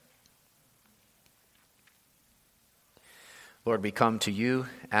Lord, we come to you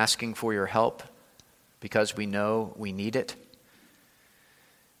asking for your help because we know we need it.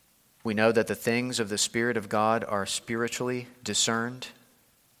 We know that the things of the Spirit of God are spiritually discerned.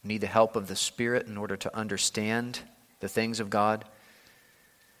 We need the help of the Spirit in order to understand the things of God.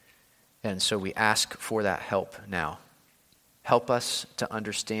 And so we ask for that help now. Help us to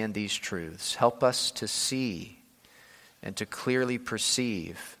understand these truths. Help us to see and to clearly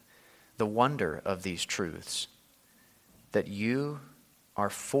perceive the wonder of these truths, that you are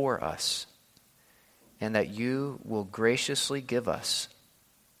for us and that you will graciously give us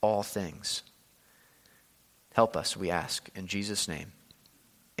all things. Help us, we ask, in Jesus' name.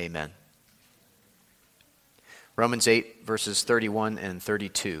 Amen. Romans 8, verses 31 and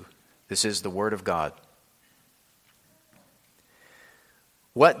 32. This is the word of God.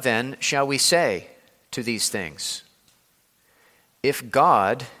 What then shall we say to these things? If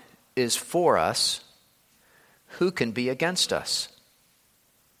God is for us, who can be against us?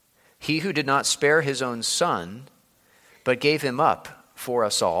 He who did not spare his own son, but gave him up for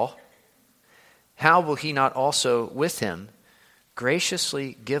us all, how will he not also with him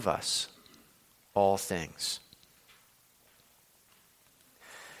graciously give us all things?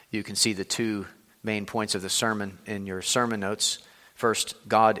 You can see the two main points of the sermon in your sermon notes. First,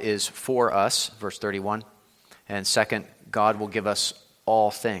 God is for us, verse 31. And second, God will give us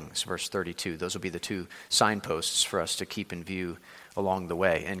all things, verse 32. Those will be the two signposts for us to keep in view along the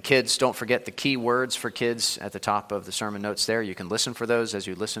way. And kids, don't forget the key words for kids at the top of the sermon notes there. You can listen for those as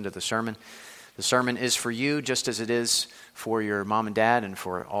you listen to the sermon. The sermon is for you just as it is for your mom and dad and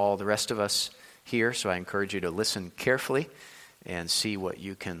for all the rest of us here. So I encourage you to listen carefully and see what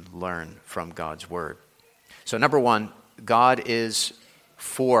you can learn from God's word. So number one, God is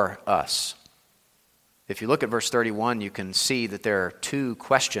for us. If you look at verse 31, you can see that there are two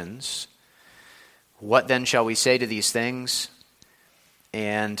questions. What then shall we say to these things?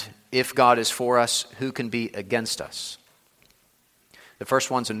 And if God is for us, who can be against us? The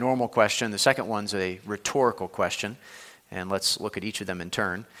first one's a normal question. The second one's a rhetorical question. And let's look at each of them in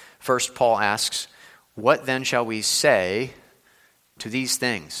turn. First, Paul asks, what then shall we say to these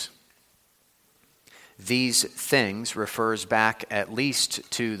things? These things refers back at least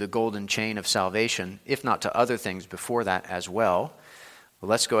to the golden chain of salvation, if not to other things before that as well. Well,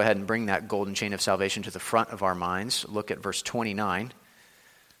 let's go ahead and bring that golden chain of salvation to the front of our minds. Look at verse 29.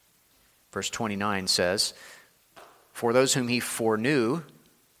 Verse 29 says, for those whom he foreknew,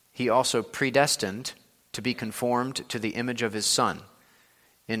 he also predestined to be conformed to the image of his Son,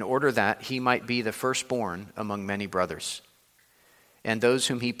 in order that he might be the firstborn among many brothers. And those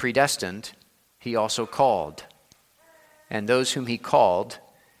whom he predestined, he also called. And those whom he called,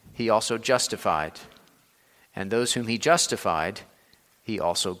 he also justified. And those whom he justified, he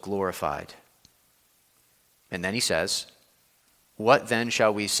also glorified. And then he says, what then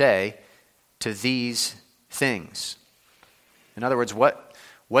shall we say to these things? In other words, what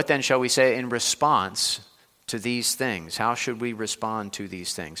then shall we say in response to these things? How should we respond to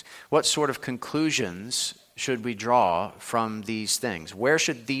these things? What sort of conclusions should we draw from these things? Where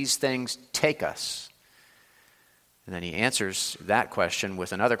should these things take us? And then he answers that question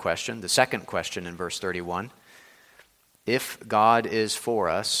with another question, the second question in verse 31. If God is for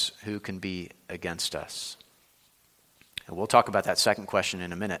us, who can be against us? And we'll talk about that second question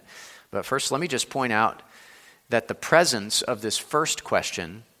in a minute. But first, let me just point out that the presence of this first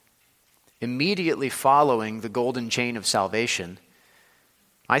question immediately following the golden chain of salvation,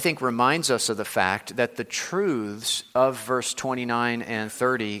 I think reminds us of the fact that the truths of verse 29 and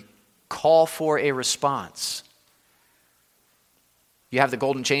 30 call for a response. You have the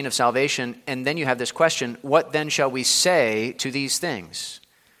golden chain of salvation, and then you have this question, what then shall we say to these things?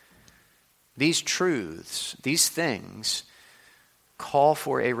 These truths, these things, call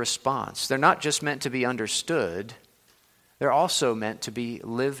for a response. They're not just meant to be understood, they're also meant to be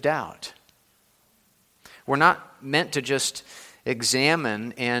lived out. We're not meant to just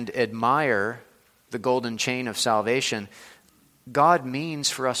examine and admire the golden chain of salvation. God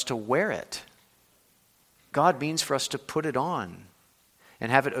means for us to wear it. God means for us to put it on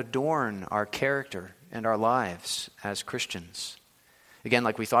and have it adorn our character and our lives as Christians. Again,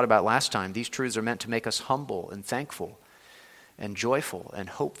 like we thought about last time, these truths are meant to make us humble and thankful and joyful and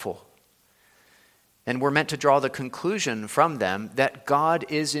hopeful. And we're meant to draw the conclusion from them that God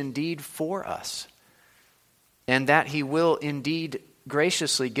is indeed for us and that he will indeed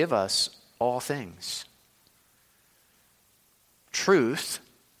graciously give us all things. Truth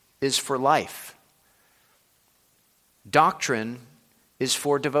is for life. Doctrine is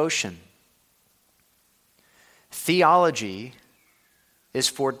for devotion. Theology is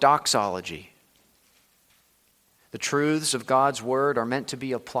for doxology. The truths of God's word are meant to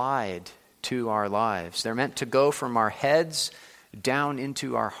be applied to our lives. They're meant to go from our heads down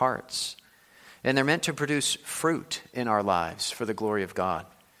into our hearts. And they're meant to produce fruit in our lives for the glory of God.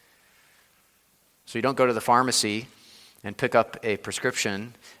 So you don't go to the pharmacy and pick up a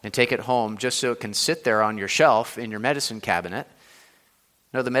prescription and take it home just so it can sit there on your shelf in your medicine cabinet.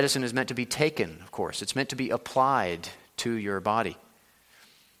 No, the medicine is meant to be taken, of course. It's meant to be applied to your body.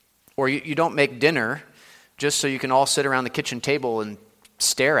 Or you don't make dinner just so you can all sit around the kitchen table and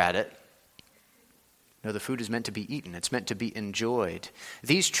stare at it. No, the food is meant to be eaten. It's meant to be enjoyed.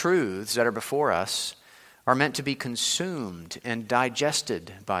 These truths that are before us are meant to be consumed and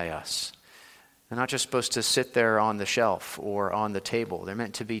digested by us. They're not just supposed to sit there on the shelf or on the table. They're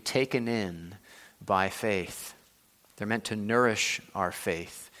meant to be taken in by faith. They're meant to nourish our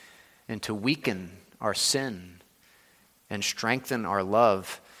faith and to weaken our sin and strengthen our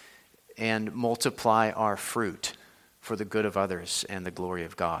love and multiply our fruit for the good of others and the glory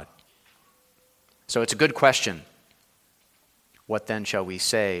of God. So it's a good question. What then shall we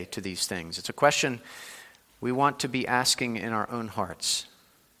say to these things? It's a question we want to be asking in our own hearts.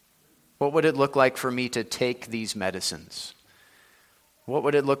 What would it look like for me to take these medicines? What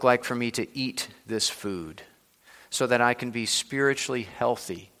would it look like for me to eat this food so that I can be spiritually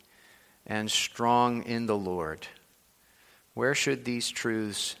healthy and strong in the Lord? Where should these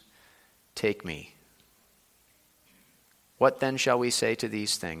truths take me? What then shall we say to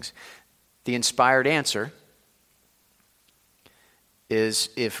these things? The inspired answer is,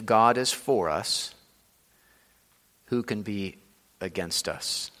 if God is for us, who can be against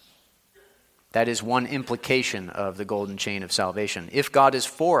us? That is one implication of the golden chain of salvation. If God is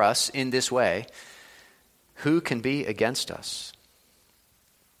for us in this way, who can be against us?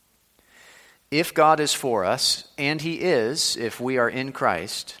 If God is for us, and He is, if we are in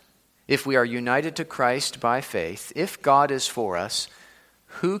Christ, if we are united to Christ by faith, if God is for us,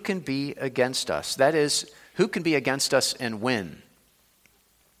 who can be against us? That is, who can be against us and win?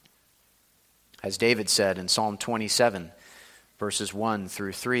 As David said in Psalm 27, verses 1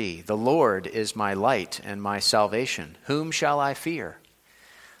 through 3, "The Lord is my light and my salvation. Whom shall I fear?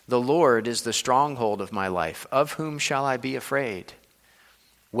 The Lord is the stronghold of my life. Of whom shall I be afraid?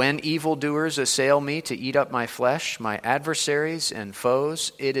 When evildoers assail me to eat up my flesh, my adversaries and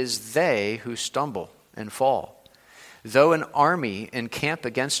foes, it is they who stumble and fall. Though an army encamp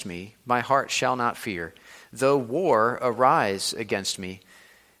against me, my heart shall not fear. Though war arise against me,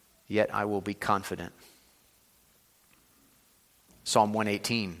 yet I will be confident." Psalm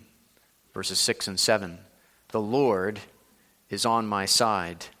 118, verses 6 and 7. "The Lord is on my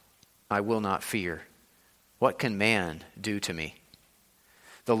side. I will not fear. What can man do to me?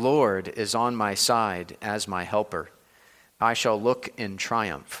 The Lord is on my side as my helper. I shall look in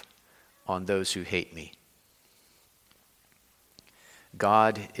triumph on those who hate me."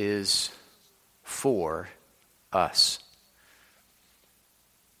 God is for us.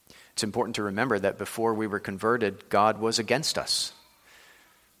 It's important to remember that before we were converted, God was against us.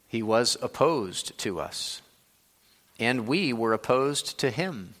 He was opposed to us. And we were opposed to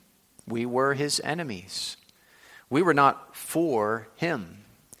Him. We were His enemies. We were not for Him.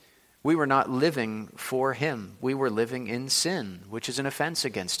 We were not living for Him. We were living in sin, which is an offense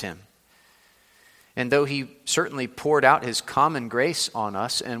against Him. And though He certainly poured out His common grace on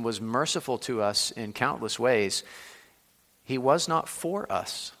us and was merciful to us in countless ways, He was not for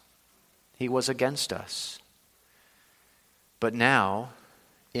us. He was against us. But now,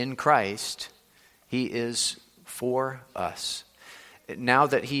 in Christ, He is for us. Now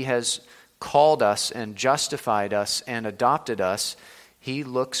that He has called us and justified us and adopted us, He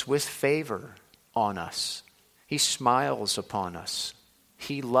looks with favor on us. He smiles upon us.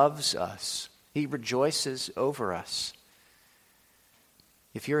 He loves us. He rejoices over us.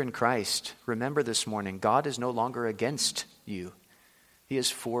 If you're in Christ, remember this morning, God is no longer against you. He is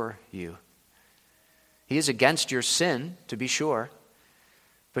for you. He is against your sin, to be sure,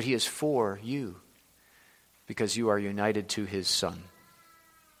 but He is for you because you are united to His Son.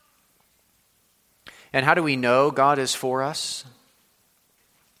 And how do we know God is for us?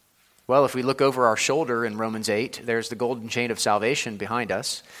 Well, if we look over our shoulder in Romans 8, there's the golden chain of salvation behind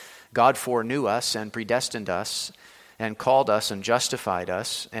us. God foreknew us and predestined us and called us and justified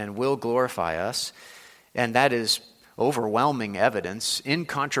us and will glorify us. And that is overwhelming evidence,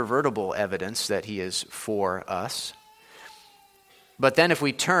 incontrovertible evidence that He is for us. But then if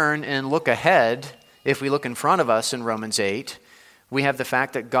we turn and look ahead, if we look in front of us in Romans 8, we have the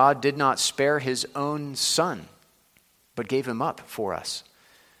fact that God did not spare His own Son, but gave Him up for us.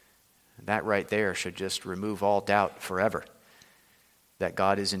 That right there should just remove all doubt forever, that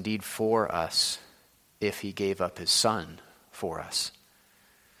God is indeed for us if he gave up his Son for us.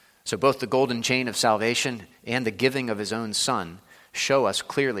 So both the golden chain of salvation and the giving of his own Son show us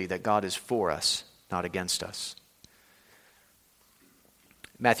clearly that God is for us, not against us.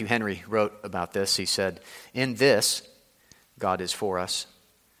 Matthew Henry wrote about this. He said, "In this, God is for us.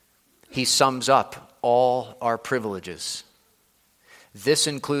 He sums up all our privileges. This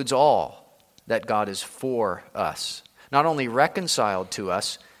includes all that God is for us, not only reconciled to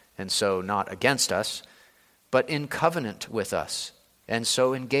us, and so not against us, but in covenant with us, and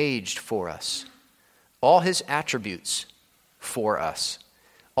so engaged for us. All his attributes for us,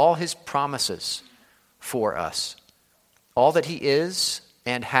 all his promises for us, all that he is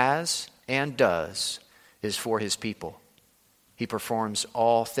and has and does is for his people. He performs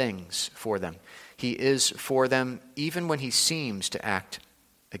all things for them. He is for them even when he seems to act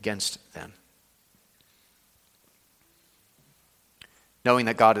against them." Knowing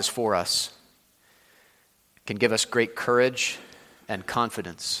that God is for us can give us great courage and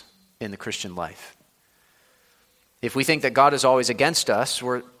confidence in the Christian life. If we think that God is always against us,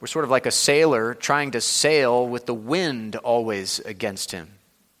 we're sort of like a sailor trying to sail with the wind always against him.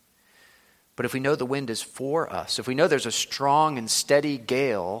 But if we know the wind is for us, if we know there's a strong and steady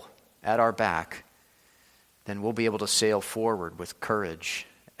gale at our back, then we'll be able to sail forward with courage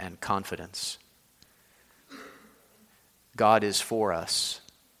and confidence. God is for us,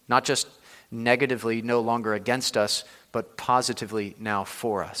 not just negatively no longer against us, but positively now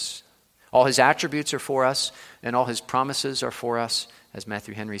for us. All his attributes are for us, and all his promises are for us, as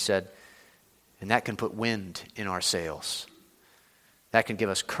Matthew Henry said, and that can put wind in our sails. That can give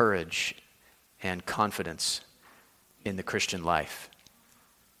us courage and confidence in the Christian life.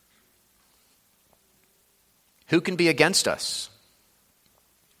 Who can be against us?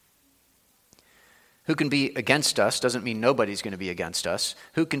 Who can be against us doesn't mean nobody's going to be against us.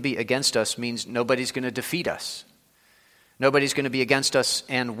 Who can be against us means nobody's going to defeat us. Nobody's going to be against us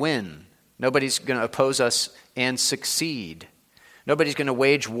and win. Nobody's going to oppose us and succeed. Nobody's going to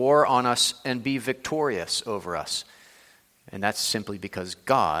wage war on us and be victorious over us. And that's simply because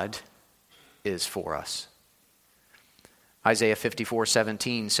God is for us. Isaiah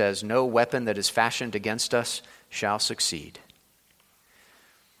 54:17 says, "No weapon that is fashioned against us shall succeed."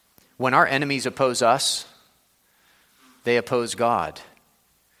 When our enemies oppose us, they oppose God.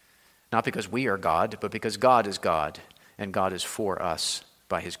 Not because we are God, but because God is God, and God is for us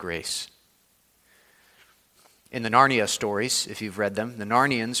by his grace. In the Narnia stories, if you've read them, the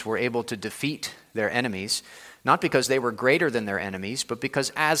Narnians were able to defeat their enemies, not because they were greater than their enemies, but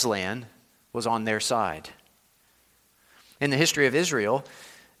because Aslan was on their side. In the history of Israel,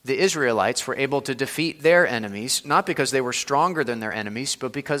 the Israelites were able to defeat their enemies, not because they were stronger than their enemies,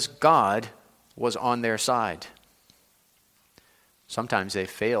 but because God was on their side. Sometimes they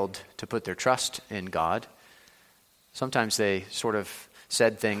failed to put their trust in God. Sometimes they sort of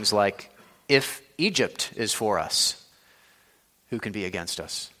said things like, "If Egypt is for us, who can be against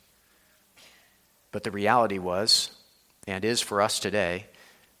us?" But the reality was, and is for us today,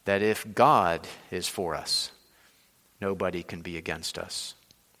 that if God is for us, nobody can be against us.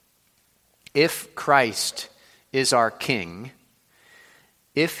 If Christ is our King,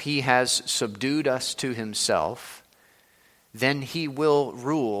 if he has subdued us to himself, then he will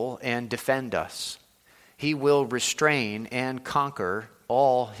rule and defend us. He will restrain and conquer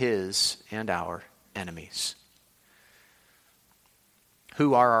all his and our enemies.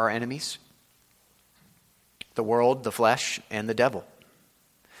 Who are our enemies? The world, the flesh, and the devil.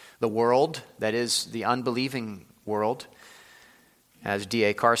 The world, that is the unbelieving world, as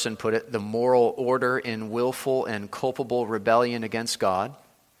D.A. Carson put it, the moral order in willful and culpable rebellion against God.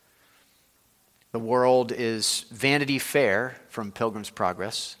 The world is Vanity Fair from Pilgrim's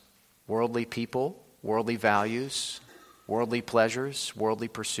Progress. Worldly people, worldly values, worldly pleasures, worldly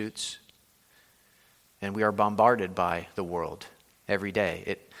pursuits. And we are bombarded by the world every day.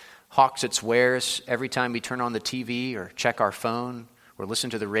 It hawks its wares every time we turn on the TV or check our phone or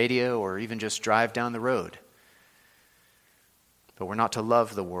listen to the radio or even just drive down the road. But we're not to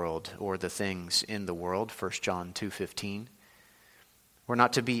love the world or the things in the world, 1 John 2:15. We're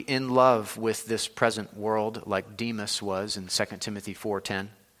not to be in love with this present world like Demas was in 2 Timothy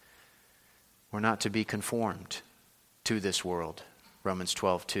 4:10. We're not to be conformed to this world, Romans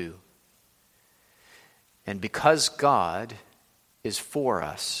 12:2. And because God is for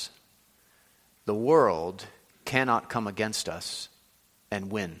us, the world cannot come against us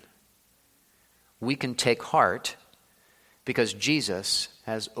and win. We can take heart because Jesus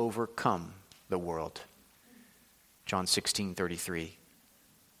has overcome the world. John 16:33.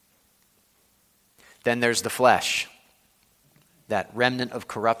 Then there's the flesh, that remnant of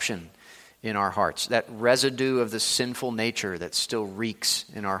corruption in our hearts, that residue of the sinful nature that still reeks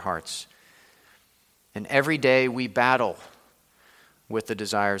in our hearts. And every day we battle with the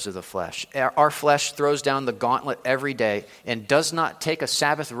desires of the flesh. Our flesh throws down the gauntlet every day and does not take a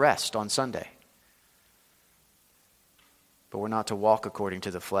Sabbath rest on Sunday. But we're not to walk according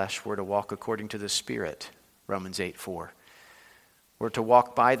to the flesh. We're to walk according to the Spirit, Romans 8:4. We're to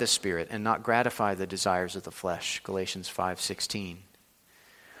walk by the Spirit and not gratify the desires of the flesh, Galatians 5:16.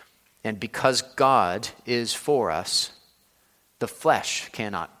 And because God is for us, the flesh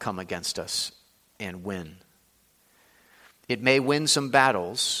cannot come against us and win. It may win some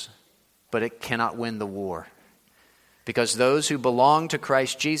battles, but it cannot win the war. Because those who belong to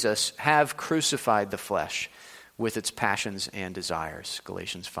Christ Jesus have crucified the flesh with its passions and desires,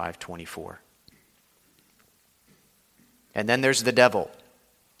 Galatians 5:24. And then there's the devil,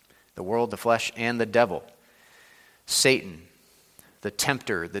 the world, the flesh, and the devil. Satan, the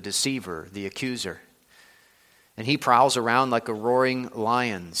tempter, the deceiver, the accuser. And he prowls around like a roaring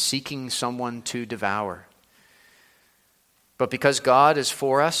lion, seeking someone to devour. But because God is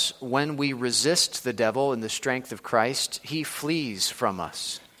for us, when we resist the devil in the strength of Christ, he flees from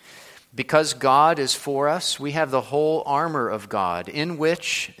us. Because God is for us, we have the whole armor of God, in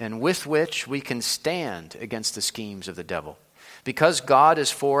which and with which we can stand against the schemes of the devil. Because God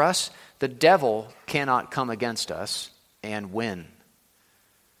is for us, the devil cannot come against us and win.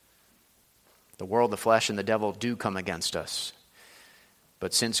 The world, the flesh, and the devil do come against us.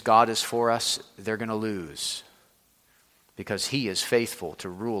 But since God is for us, they're going to lose. Because he is faithful to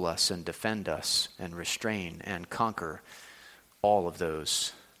rule us and defend us and restrain and conquer all of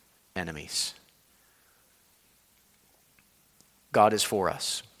those enemies. God is for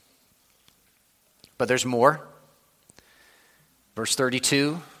us. But there's more. Verse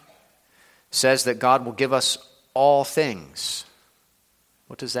 32 says that God will give us all things.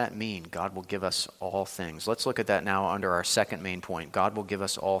 What does that mean? God will give us all things. Let's look at that now under our second main point. God will give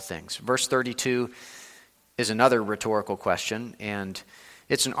us all things. Verse 32 is another rhetorical question, and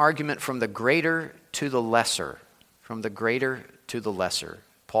it's an argument from the greater to the lesser. From the greater to the lesser.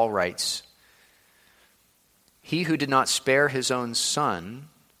 Paul writes, "He who did not spare his own son,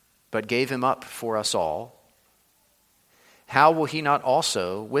 but gave him up for us all, how will he not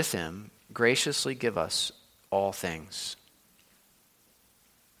also with him graciously give us all things?"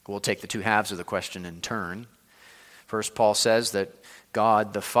 We'll take the two halves of the question in turn. First, Paul says that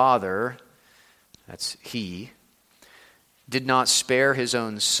God the Father, that's he, did not spare his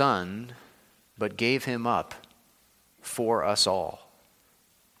own son, but gave him up for us all.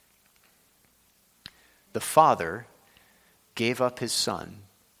 The Father gave up his Son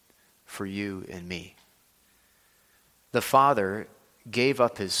for you and me. The Father gave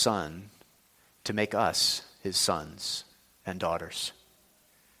up his Son to make us his sons and daughters.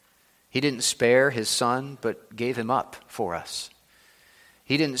 He didn't spare his Son, but gave him up for us.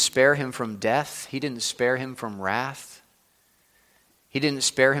 He didn't spare him from death. He didn't spare him from wrath. He didn't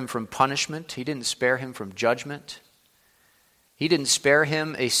spare him from punishment. He didn't spare him from judgment. He didn't spare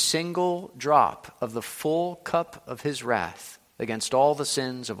him a single drop of the full cup of his wrath against all the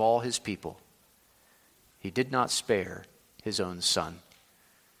sins of all his people. He did not spare his own Son.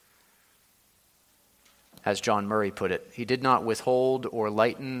 As John Murray put it, he did not withhold or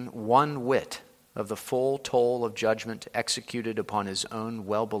lighten one whit of the full toll of judgment executed upon his own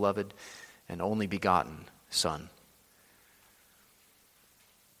well-beloved and only begotten Son.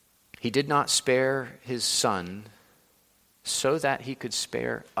 He did not spare his Son so that he could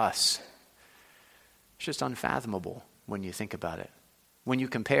spare us. It's just unfathomable when you think about it. When you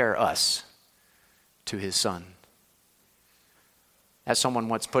compare us to his Son. As someone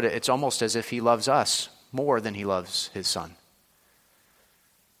once put it, it's almost as if he loves us more than he loves his Son.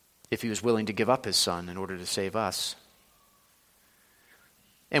 If he was willing to give up his Son in order to save us.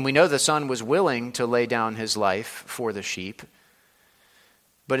 And we know the Son was willing to lay down his life for the sheep.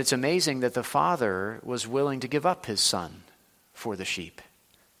 But it's amazing that the Father was willing to give up his Son for the sheep.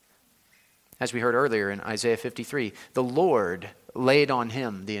 As we heard earlier in Isaiah 53, the Lord laid on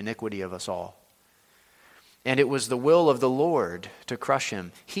him the iniquity of us all. And it was the will of the Lord to crush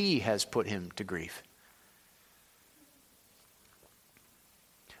him. He has put him to grief.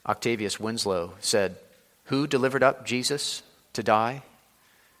 Octavius Winslow said, "Who delivered up Jesus to die?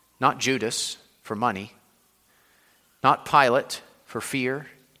 Not Judas for money, not Pilate for fear,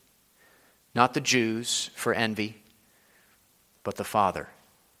 not the Jews for envy, but the Father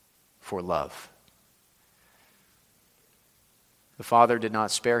for love." The Father did not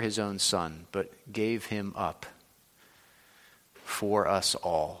spare his own Son, but gave him up for us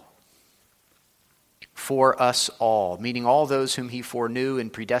all. for us all, meaning all those whom he foreknew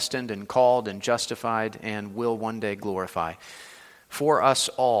and predestined and called and justified and will one day glorify. For us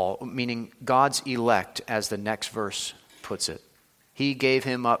all, meaning God's elect, as the next verse puts it. He gave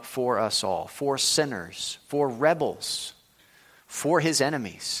him up for us all, for sinners, for rebels, for his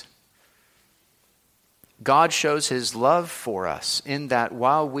enemies. God shows his love for us in that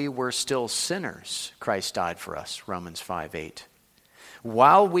while we were still sinners, Christ died for us, Romans 5:8.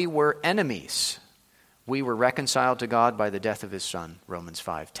 While we were enemies, we were reconciled to God by the death of his Son, Romans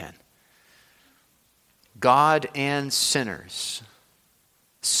 5:10. God and sinners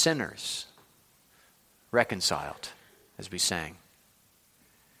reconciled, as we sang.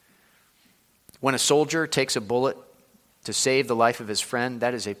 When a soldier takes a bullet to save the life of his friend,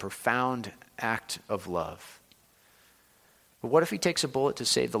 that is a profound act of love. But what if he takes a bullet to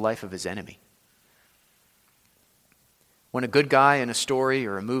save the life of his enemy? When a good guy in a story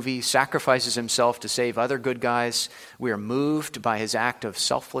or a movie sacrifices himself to save other good guys, we are moved by his act of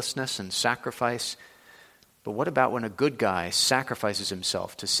selflessness and sacrifice. But what about when a good guy sacrifices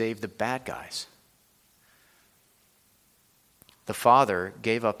himself to save the bad guys? The Father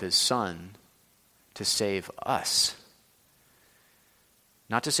gave up his Son to save us.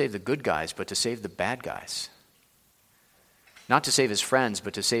 Not to save the good guys, but to save the bad guys. Not to save his friends,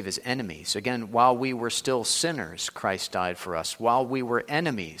 but to save his enemies. Again, while we were still sinners, Christ died for us. While we were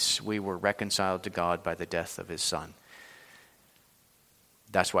enemies, we were reconciled to God by the death of his Son.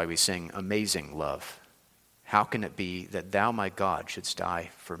 That's why we sing Amazing Love. How can it be that thou, my God, shouldst die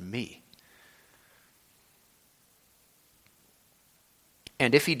for me?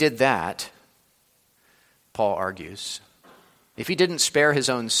 And if he did that, Paul argues, if he didn't spare his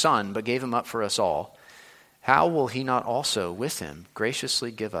own Son, but gave him up for us all, how will he not also with him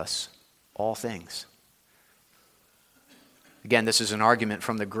graciously give us all things? Again, this is an argument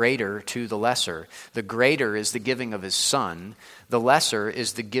from the greater to the lesser. The greater is the giving of his Son. The lesser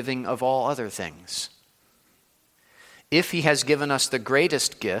is the giving of all other things. If he has given us the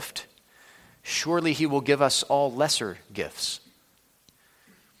greatest gift, surely he will give us all lesser gifts.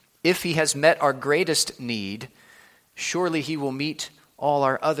 If he has met our greatest need, surely he will meet all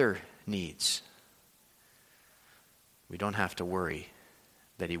our other needs. We don't have to worry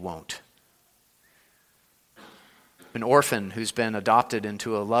that he won't. An orphan who's been adopted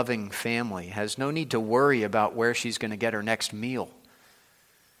into a loving family has no need to worry about where she's going to get her next meal,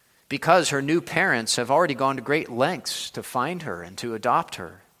 because her new parents have already gone to great lengths to find her and to adopt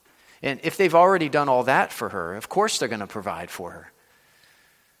her. And if they've already done all that for her, of course they're going to provide for her.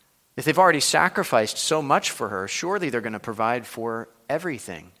 If they've already sacrificed so much for her, surely they're going to provide for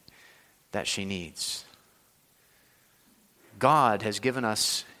everything that she needs. God has given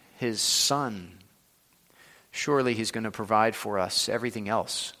us his Son. Surely he's going to provide for us everything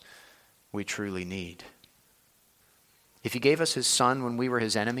else we truly need. If he gave us his Son when we were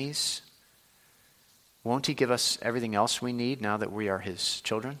his enemies, won't he give us everything else we need now that we are his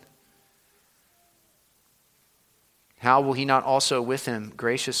children? How will he not also with him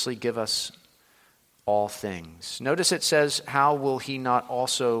graciously give us all things? Notice it says, how will he not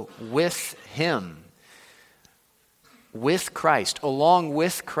also with him, with Christ, along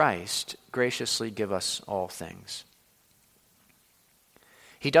with Christ, graciously give us all things?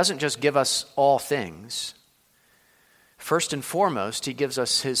 He doesn't just give us all things. First and foremost, he gives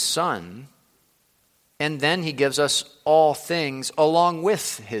us his Son, and then he gives us all things along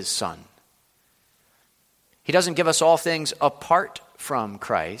with his Son. He doesn't give us all things apart from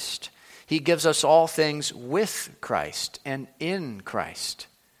Christ. He gives us all things with Christ and in Christ.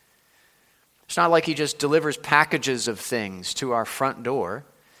 It's not like he just delivers packages of things to our front door.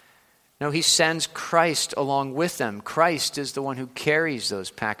 No, he sends Christ along with them. Christ is the one who carries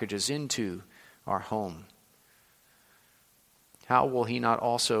those packages into our home. How will he not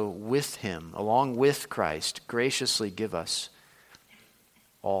also with him, along with Christ, graciously give us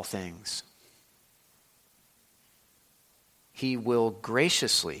all things? He will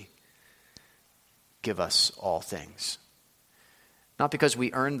graciously give us all things. Not because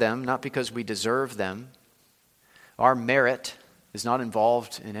we earn them, not because we deserve them. Our merit is not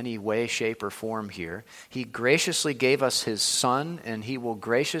involved in any way, shape, or form here. He graciously gave us his Son, and he will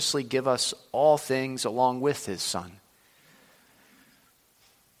graciously give us all things along with his Son.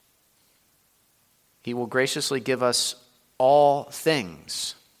 He will graciously give us all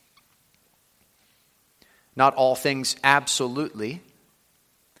things. Not all things absolutely,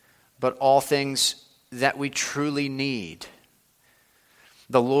 but all things that we truly need.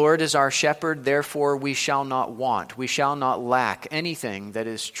 The Lord is our shepherd, therefore we shall not want. We shall not lack anything that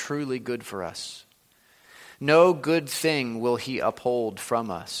is truly good for us. No good thing will he uphold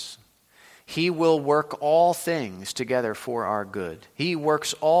from us. He will work all things together for our good. He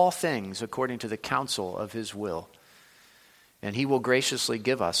works all things according to the counsel of his will. And he will graciously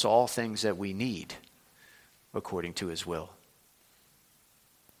give us all things that we need according to his will.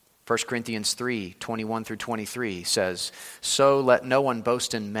 1 Corinthians 3:21 through 23 says, "So let no one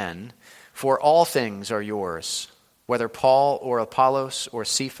boast in men, for all things are yours, whether Paul or Apollos or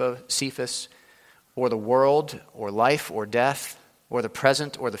Cephas or the world or life or death or the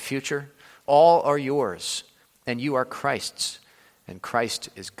present or the future, all are yours, and you are Christ's, and Christ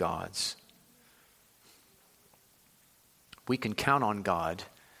is God's." We can count on God.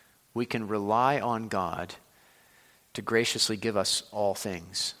 We can rely on God to graciously give us all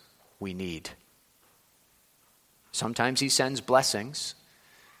things we need. Sometimes he sends blessings.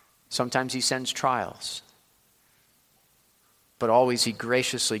 Sometimes he sends trials. But always he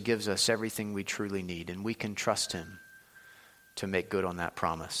graciously gives us everything we truly need, and we can trust him to make good on that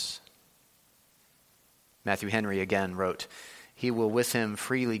promise. Matthew Henry again wrote, "He will with him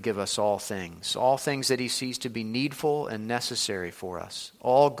freely give us all things that he sees to be needful and necessary for us,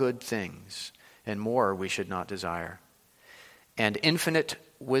 all good things, and more we should not desire. And infinite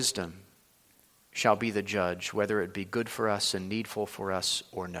wisdom shall be the judge, whether it be good for us and needful for us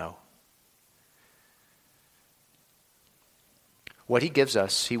or no." What he gives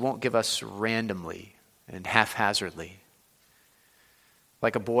us, he won't give us randomly and haphazardly.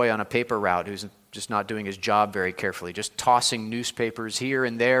 Like a boy on a paper route who's just not doing his job very carefully, just tossing newspapers here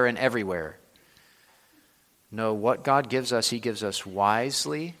and there and everywhere. No, what God gives us, he gives us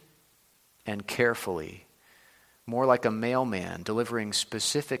wisely and carefully, more like a mailman delivering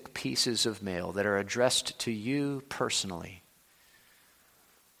specific pieces of mail that are addressed to you personally.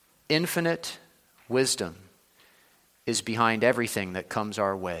 Infinite wisdom is behind everything that comes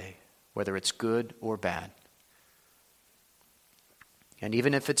our way, whether it's good or bad. And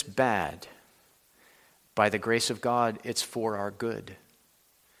even if it's bad, by the grace of God, it's for our good.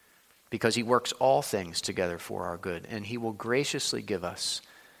 Because he works all things together for our good, and he will graciously give us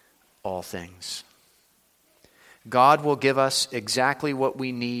all things. God will give us exactly what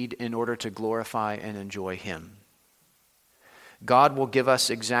we need in order to glorify and enjoy him. God will give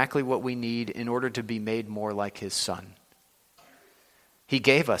us exactly what we need in order to be made more like his Son. He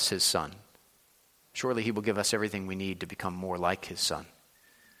gave us his Son. Surely he will give us everything we need to become more like his Son.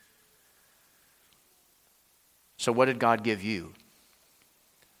 So what did God give you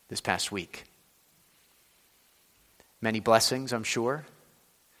this past week? Many blessings, I'm sure.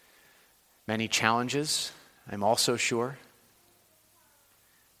 Many challenges, I'm also sure.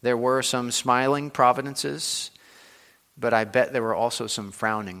 There were some smiling providences, but I bet there were also some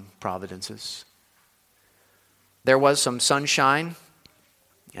frowning providences. There was some sunshine,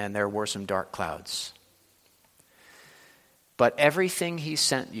 and there were some dark clouds. But everything he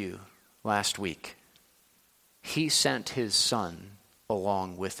sent you last week, he sent his Son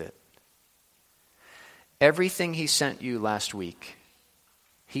along with it. Everything he sent you last week,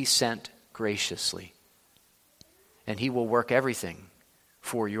 he sent graciously. And he will work everything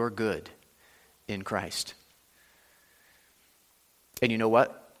for your good in Christ. And you know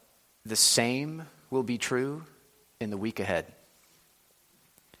what? The same will be true in the week ahead.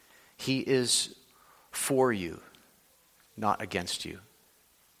 He is for you, not against you.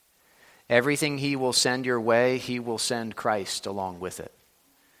 Everything he will send your way, he will send Christ along with it.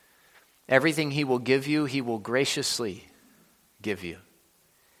 Everything he will give you, he will graciously give you.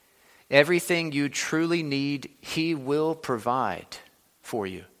 Everything you truly need, he will provide for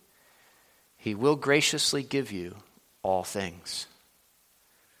you. He will graciously give you all things.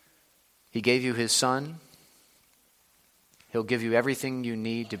 He gave you his Son. He'll give you everything you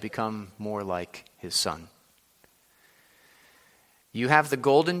need to become more like his Son. You have the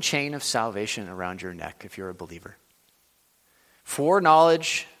golden chain of salvation around your neck if you're a believer.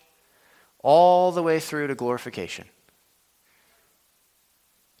 Foreknowledge all the way through to glorification.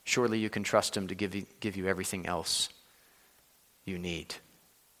 Surely you can trust him to give you everything else you need.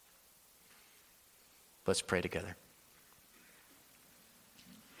 Let's pray together.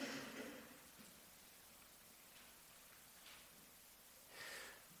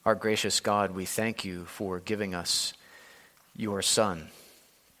 Our gracious God, we thank you for giving us your Son.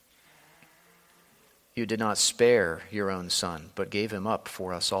 You did not spare your own Son, but gave him up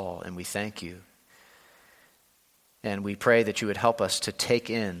for us all, and we thank you. And we pray that you would help us to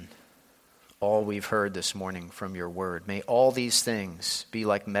take in all we've heard this morning from your word. May all these things be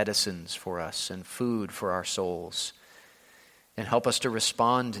like medicines for us and food for our souls, and help us to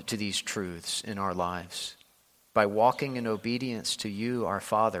respond to these truths in our lives by walking in obedience to you, our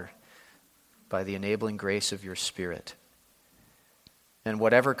Father, by the enabling grace of your Spirit. And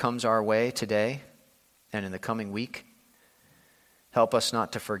whatever comes our way today and in the coming week, help us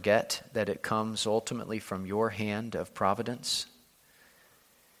not to forget that it comes ultimately from your hand of providence,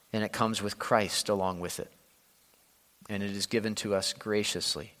 and it comes with Christ along with it. And it is given to us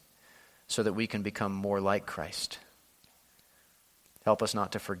graciously so that we can become more like Christ. Help us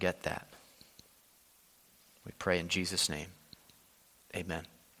not to forget that. We pray in Jesus' name. Amen.